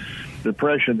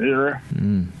Depression era.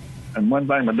 And one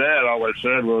thing my dad always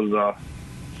said was,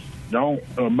 don't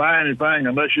buy anything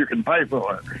unless you can pay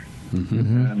for it.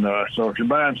 And so if you're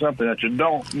buying something that you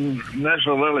don't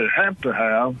necessarily have to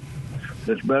have,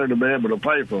 it's better to be able to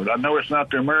pay for it. I know it's not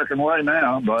the American way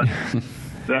now, but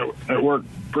that worked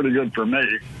pretty good for me.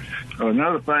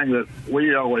 Another thing that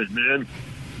we always did,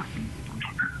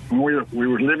 when we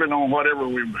were living on whatever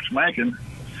we was making,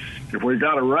 if we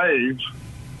got a raise,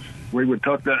 we would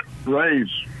tuck that raise,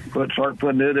 start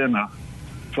putting it in a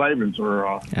savings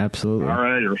or absolutely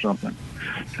RA or something.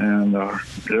 And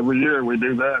every year we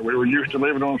do that. We were used to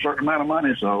living on a certain amount of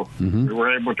money, so we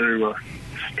were able to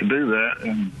do that.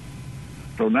 And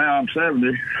so now I'm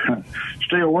 70,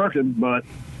 still working, but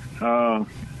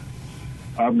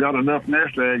I've got enough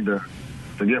nest egg to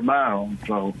get by on.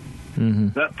 So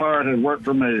that part has worked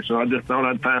for me. So I just thought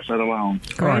I'd pass that along.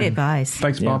 Great advice.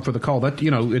 Thanks, Bob, for the call. That, you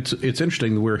know, it's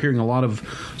interesting that we're hearing a lot of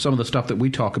some of the stuff that we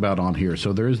talk about on here.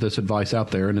 So there is this advice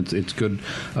out there, and it's good,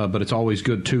 but it's always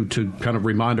good too to kind of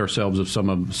remind ourselves of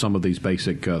some of these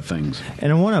basic things.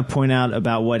 And I want to point out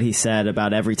about what he said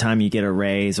about every time you get a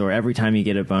raise or every time you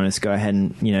get a bonus, go ahead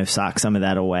and sock some of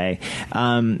that away.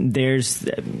 There's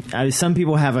some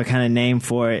people have a kind of name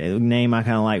for it. A name I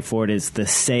kind of like for it is the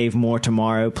Save More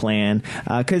Tomorrow plan.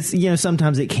 Because,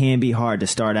 sometimes it can be hard to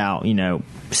start out,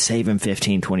 saving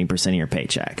 15-20% of your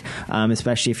paycheck,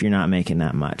 especially if you're not making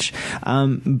that much.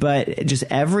 But just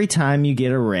every time you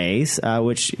get a raise,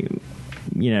 which,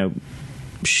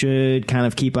 should kind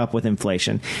of keep up with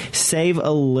inflation, save a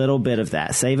little bit of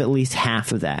that, save at least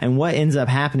half of that. And what ends up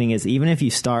happening is, even if you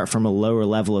start from a lower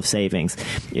level of savings,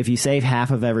 if you save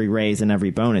half of every raise and every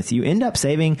bonus, you end up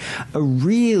saving a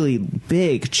really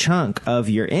big chunk of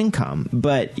your income,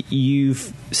 but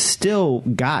you've still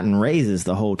gotten raises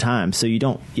the whole time, so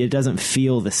it doesn't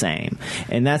feel the same.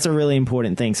 And that's a really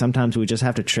important thing. Sometimes we just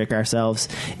have to trick ourselves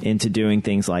into doing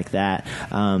things like that.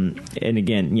 And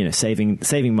again,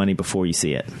 saving money before you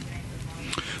see it.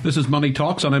 This is Money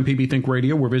Talks on MPB Think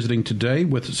Radio. We're visiting today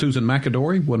with Susan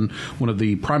McAdory, one of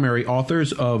the primary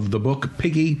authors of the book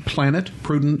Piggy Planet,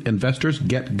 Prudent Investors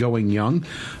Get Going Young.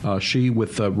 She,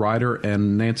 with Ryder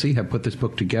and Nancy, have put this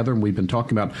book together, and we've been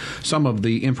talking about some of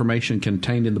the information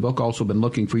contained in the book. Also been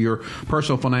looking for your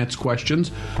personal finance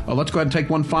questions. Let's go ahead and take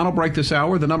one final break this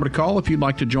hour. The number to call if you'd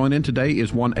like to join in today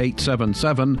is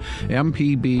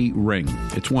 1-877-MPB-RING.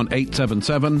 It's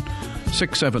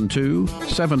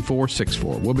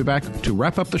 1-877-672-7464. We'll be back to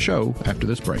wrap up the show after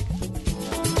this break.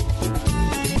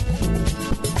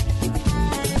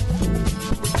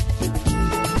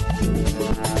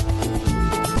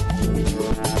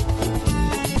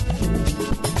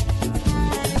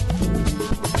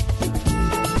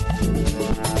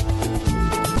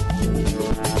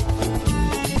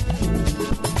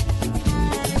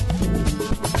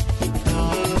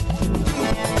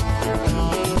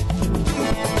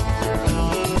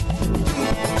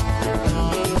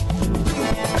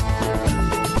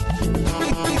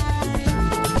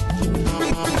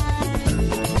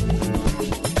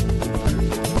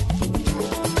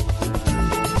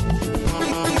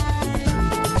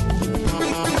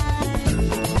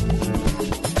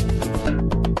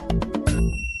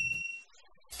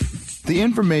 The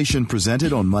information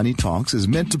presented on Money Talks is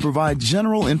meant to provide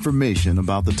general information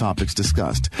about the topics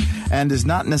discussed and is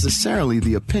not necessarily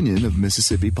the opinion of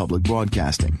Mississippi Public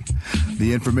Broadcasting.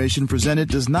 The information presented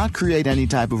does not create any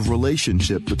type of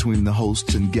relationship between the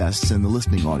hosts and guests and the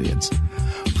listening audience.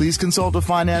 Please consult a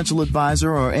financial advisor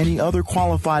or any other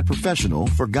qualified professional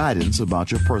for guidance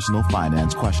about your personal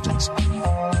finance questions.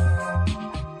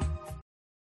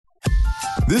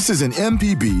 This is an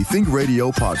MPB Think Radio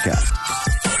podcast.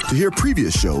 To hear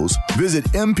previous shows, visit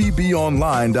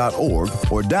mpbonline.org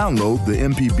or download the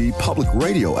MPB Public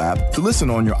Radio app to listen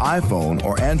on your iPhone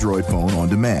or Android phone on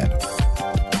demand.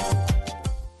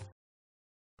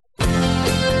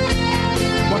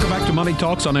 Money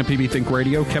Talks on MPB Think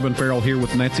Radio. Kevin Farrell here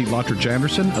with Nancy Lottridge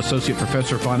Anderson, Associate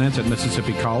Professor of Finance at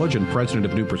Mississippi College and President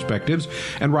of New Perspectives,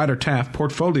 and Ryder Taft,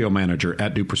 Portfolio Manager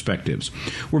at New Perspectives.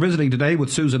 We're visiting today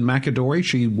with Susan McAdory.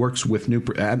 She works with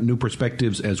New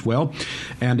Perspectives as well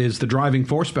and is the driving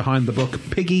force behind the book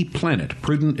Piggy Planet,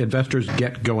 Prudent Investors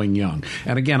Get Going Young.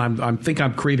 And again, I think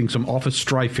I'm creating some office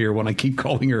strife here when I keep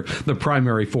calling her the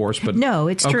primary force. But no,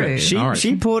 it's true.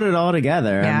 She pulled it all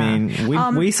together. Yeah. I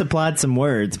mean, we supplied some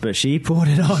words, but she pulled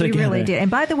it all together. She really did. And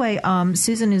by the way,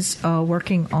 Susan is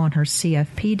working on her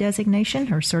CFP designation,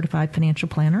 her Certified Financial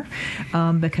Planner,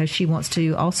 because she wants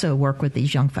to also work with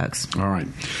these young folks. All right.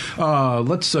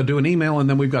 Let's do an email, and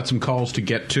then we've got some calls to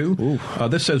get to.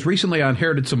 This says, recently I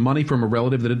inherited some money from a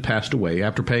relative that had passed away.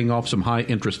 After paying off some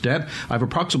high-interest debt, I have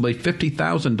approximately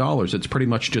 $50,000 that's pretty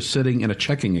much just sitting in a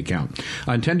checking account.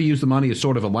 I intend to use the money as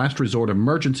sort of a last resort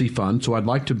emergency fund, so I'd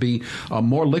like to be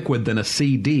more liquid than a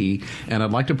CD, and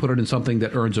I'd like to put it in something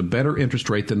that earns a better interest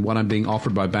rate than what I'm being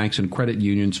offered by banks and credit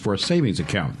unions for a savings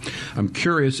account. I'm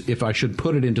curious if I should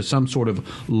put it into some sort of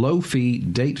low-fee,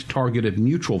 date-targeted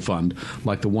mutual fund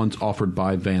like the ones offered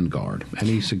by Vanguard.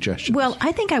 Any suggestions? Well,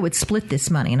 I think I would split this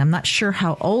money, and I'm not sure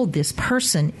how old this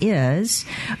person is.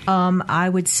 I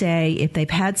would say if they've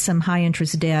had some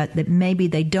high-interest debt, that maybe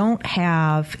they don't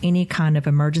have any kind of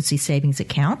emergency savings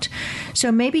account.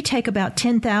 So maybe take about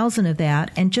 $10,000 of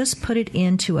that and just put it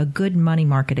into a good money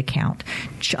market account.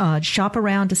 Shop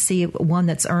around to see one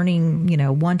that's earning,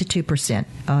 1 to 2%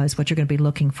 is what you're going to be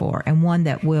looking for, and one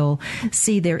that will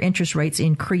see their interest rates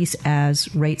increase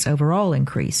as rates overall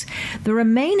increase. The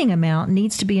remaining amount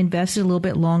needs to be invested a little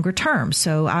bit longer term.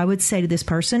 So I would say to this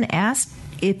person, ask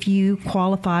if you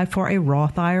qualify for a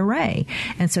Roth IRA.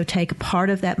 And so take a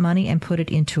part of that money and put it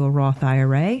into a Roth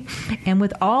IRA. And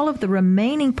with all of the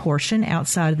remaining portion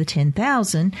outside of the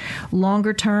 $10,000,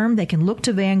 longer term, they can look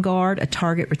to Vanguard. A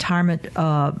target retirement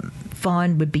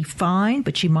fund would be fine,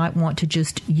 but you might want to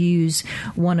just use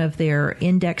one of their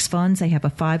index funds. They have a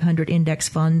 500 index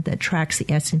fund that tracks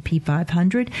the S&P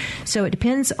 500. So it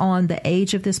depends on the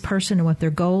age of this person and what their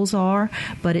goals are,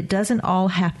 but it doesn't all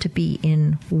have to be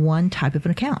in one type of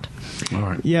an account. All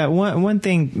right. Yeah, one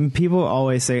thing people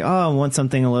always say, I want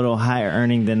something a little higher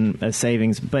earning than a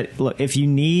savings. But look, if you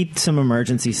need some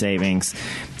emergency savings,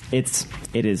 it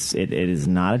is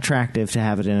not attractive to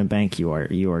have it in a bank. You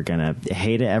are going to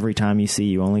hate it every time you see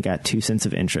you only got 2 cents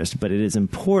of interest. But it is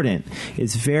important.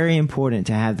 It's very important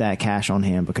to have that cash on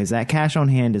hand, because that cash on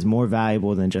hand is more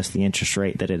valuable than just the interest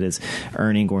rate that it is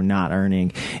earning or not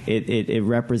earning. It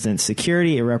represents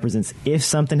security. It represents if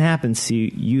something happens to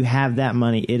you, you have that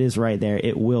money. It is right there.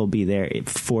 It will be there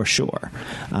for sure.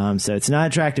 So it's not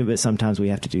attractive, but sometimes we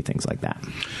have to do things like that.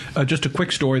 Just a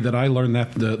quick story that I learned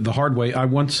that the hard way. I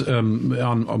once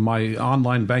on my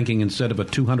online banking, instead of a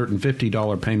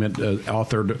 $250 payment,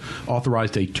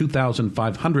 authorized a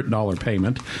 $2,500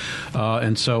 payment.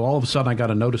 And so all of a sudden I got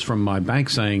a notice from my bank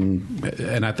saying,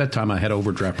 and at that time I had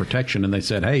overdraft protection, and they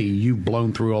said, hey, you've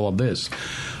blown through all of this.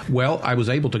 Well, I was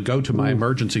able to go to my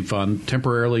emergency fund,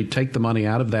 temporarily take the money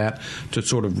out of that to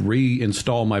sort of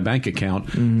reinstall my bank account.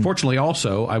 Mm-hmm. Fortunately,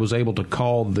 also, I was able to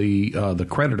call the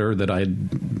creditor that I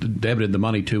had debited the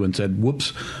money to and said,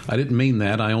 whoops, I didn't mean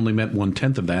that. I only meant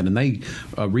 1/10 of that. And they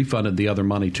refunded the other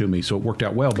money to me. So it worked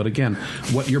out well. But again,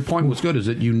 what your point was good is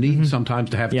that you need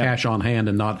sometimes to have cash on hand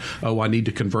and not, I need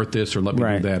to convert this or let me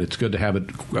do that. It's good to have it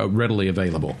readily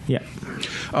available. Yeah.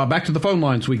 Back to the phone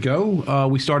lines we go.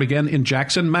 We start again in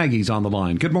Jackson. Maggie's on the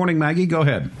line. Good morning, Maggie. Go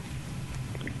ahead.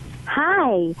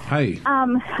 Hi. Hey.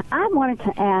 I wanted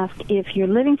to ask, if you're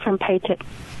living from paycheck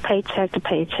to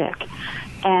paycheck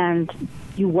and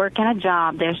you work in a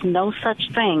job, there's no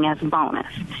such thing as a bonus,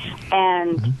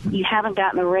 and you haven't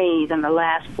gotten a raise in the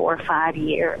last 4 or 5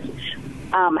 years,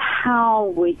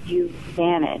 how would you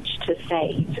manage to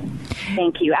save?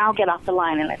 Thank you. I'll get off the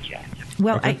line and let you answer.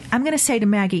 Well, okay. I'm going to say to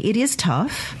Maggie, it is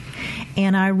tough.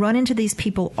 And I run into these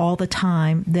people all the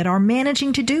time that are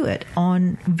managing to do it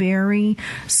on very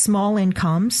small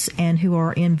incomes and who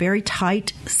are in very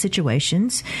tight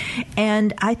situations.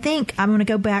 And I think I'm going to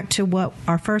go back to what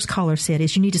our first caller said,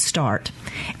 is you need to start.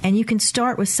 And you can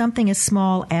start with something as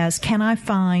small as, can I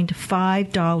find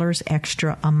 $5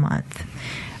 extra a month?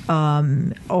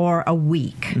 Or a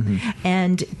week. Mm-hmm.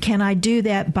 And can I do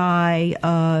that by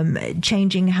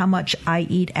changing how much I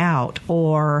eat out,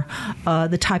 or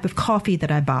the type of coffee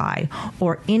that I buy,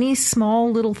 or any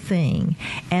small little thing?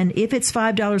 And if it's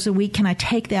 $5 a week, can I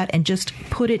take that and just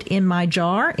put it in my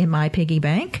jar, in my piggy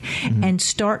bank, and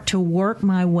start to work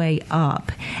my way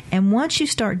up? And once you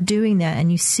start doing that and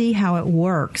you see how it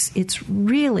works, it's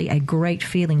really a great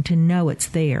feeling to know it's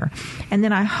there. And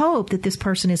then I hope that this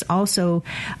person is also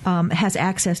has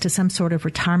access to some sort of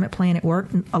retirement plan at work.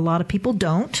 A lot of people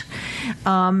don't.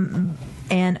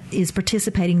 And is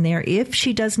participating there. If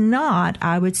she does not,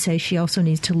 I would say she also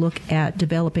needs to look at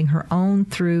developing her own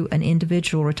through an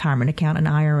individual retirement account, an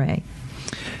IRA.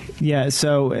 Yeah.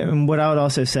 So what I would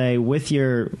also say with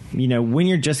your, when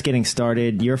you're just getting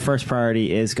started, your first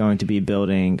priority is going to be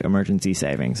building emergency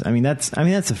savings. I mean, that's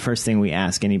the first thing we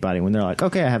ask anybody when they're like,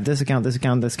 okay, I have this account, this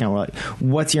account, this account. We're like,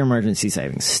 what's your emergency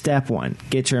savings? Step one,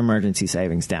 get your emergency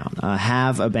savings down.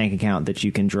 Have a bank account that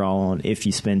you can draw on if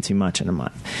you spend too much in a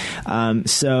month.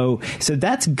 So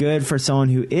that's good for someone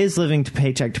who is living to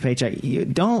paycheck to paycheck. You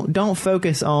don't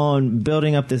focus on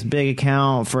building up this big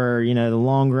account for, the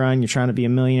long run. You're trying to be a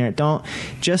millionaire. Don't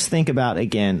just think about,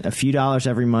 again, a few dollars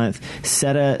every month.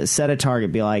 Set a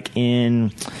target. Be like, by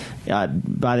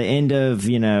the end of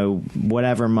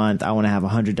whatever month, I want to have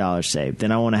 $100 saved.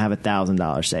 Then I want to have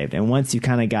 $1,000 saved. And once you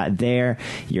kind of got there,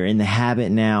 you're in the habit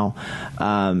now.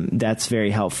 That's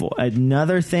very helpful.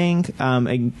 Another thing,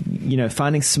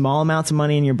 finding small amounts of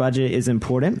money in your budget is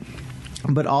important.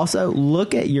 But also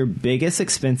look at your biggest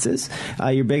expenses.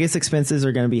 Your biggest expenses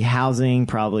are going to be housing,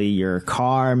 probably your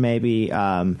car, maybe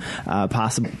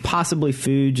possibly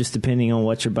food, just depending on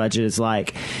what your budget is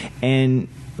like. And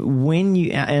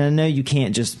and I know you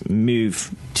can't just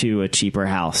move to a cheaper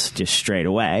house just straight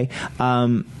away.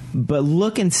 But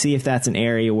look and see if that's an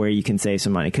area where you can save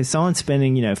some money. Because someone's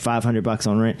spending, $500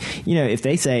 on rent. If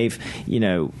they save,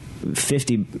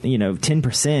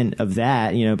 10% of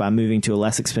that, by moving to a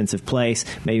less expensive place,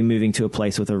 maybe moving to a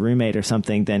place with a roommate or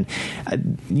something, then,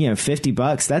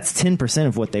 $50, that's 10%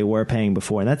 of what they were paying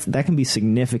before. And that can be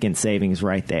significant savings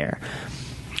right there.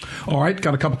 All right.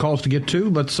 Got a couple calls to get to.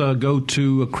 Let's go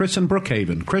to Chris in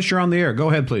Brookhaven. Chris, you're on the air. Go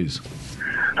ahead, please.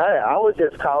 I was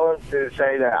just calling to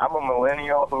say that I'm a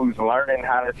millennial who's learning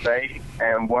how to save,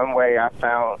 and one way I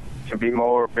found to be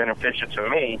more beneficial to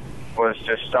me was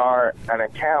to start an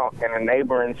account in a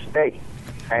neighboring state.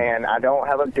 And I don't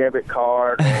have a debit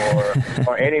card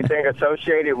or anything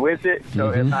associated with it, so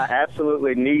if I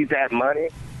absolutely need that money,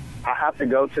 I have to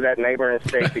go to that neighboring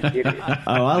state to get it.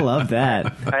 Oh, I love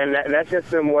that. And that's just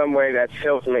been one way that's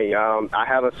helped me. I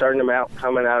have a certain amount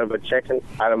coming out of a checking,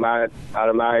 out of my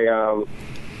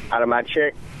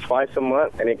check twice a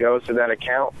month, and it goes to that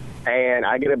account. And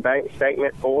I get a bank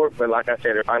statement for it. But like I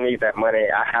said, if I need that money,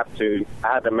 I have to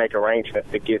make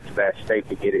arrangements to get to that state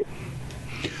to get it.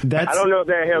 I don't know if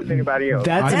that helps anybody else.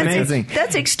 That's amazing.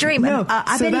 That's extreme. No,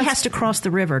 I bet he has to cross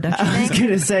the river, don't you think? I was going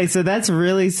to say, so that's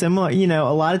really similar.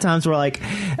 A lot of times we're like,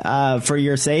 for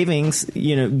your savings,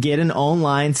 get an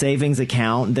online savings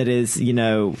account that is,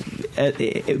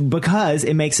 because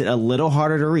it makes it a little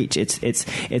harder to reach.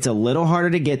 It's a little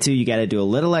harder to get to. You got to do a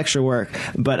little extra work.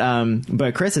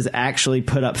 But Chris has actually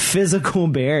put up physical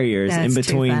barriers in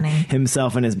between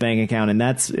himself and his bank account, and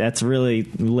that's really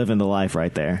living the life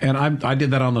right there. And I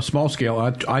did that on a small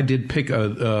scale. I did pick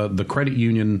the credit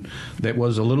union that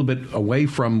was a little bit away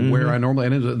from where I normally,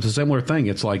 and it's a similar thing.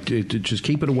 It's like just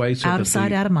keep it away. So out of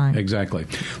sight, out of mind. Exactly.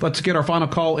 Let's get our final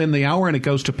call in the hour, and it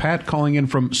goes to Pat calling in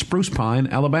from Spruce Pine,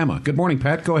 Alabama. Good morning,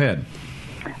 Pat. Go ahead.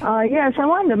 Yes, I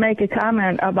wanted to make a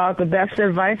comment about the best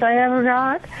advice I ever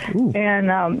got. Ooh.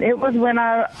 And it was when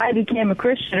I became a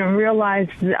Christian and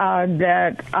realized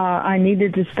that I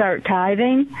needed to start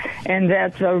tithing, and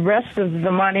that the rest of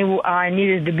the money, I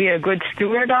needed to be a good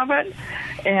steward of it.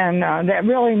 And that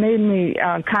really made me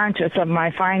conscious of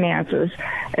my finances.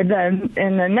 And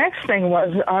the next thing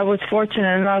was, I was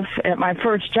fortunate enough at my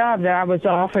first job that I was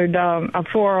offered a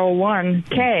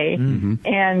 401k,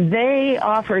 and they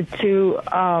offered to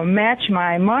match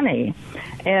my money.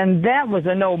 And that was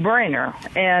a no-brainer.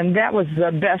 And that was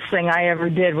the best thing I ever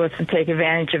did, was to take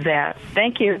advantage of that.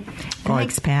 Thank you.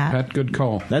 Thanks, Pat. Pat, good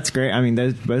call. That's great. I mean,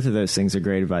 both of those things are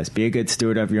great advice. Be a good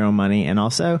steward of your own money, and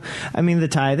also, I mean, the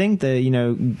tithing,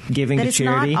 giving that to it's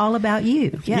charity. not all about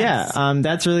you. Yes. Yeah,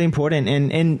 that's really important.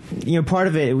 And part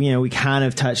of it, we kind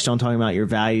of touched on talking about your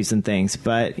values and things,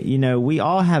 but we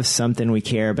all have something we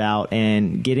care about,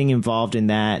 and getting involved in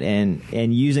that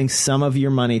and using some of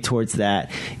your money towards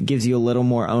that gives you a little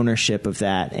more ownership of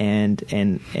that.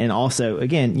 And also,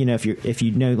 again, if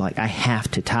you know, like, I have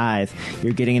to tithe,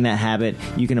 you're getting in that habit.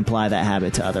 You can apply that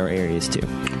habit to other areas too.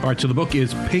 All right, so the book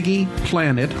is Piggy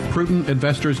Planet, Prudent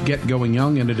Investors Get Going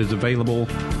Young, and it is available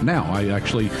now. I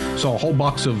actually saw a whole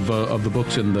box of the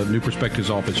books in the New Perspectives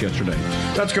office yesterday.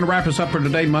 That's going to wrap us up for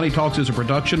today. Money Talks is a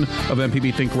production of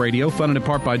MPB Think Radio, funded in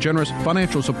part by generous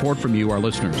financial support from you, our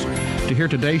listeners. To hear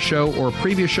today's show or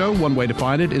previous show, one way to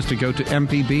find it is to go to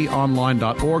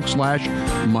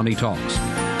mpbonline.org/Money Talks.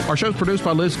 Our show's produced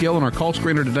by Liz Gill, and our call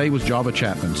screener today was Java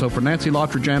Chapman. So for Nancy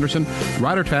Lottridge Anderson,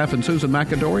 Ryder Taff, and Susan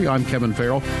McAdory, I'm Kevin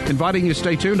Farrell, inviting you to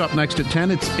stay tuned. Up next at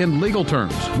 10, it's In Legal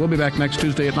Terms. We'll be back next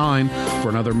Tuesday at 9 for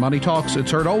another Money Talks.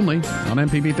 It's heard only on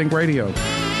MPB Think Radio.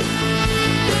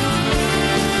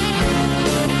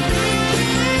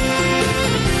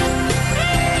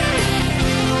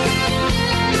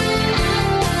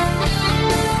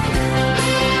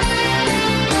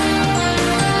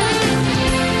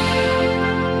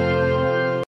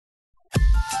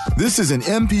 This is an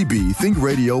MPB Think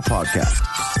Radio podcast.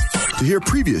 To hear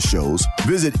previous shows,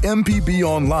 visit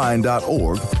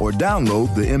mpbonline.org or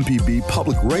download the MPB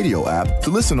Public Radio app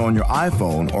to listen on your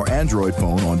iPhone or Android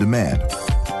phone on demand.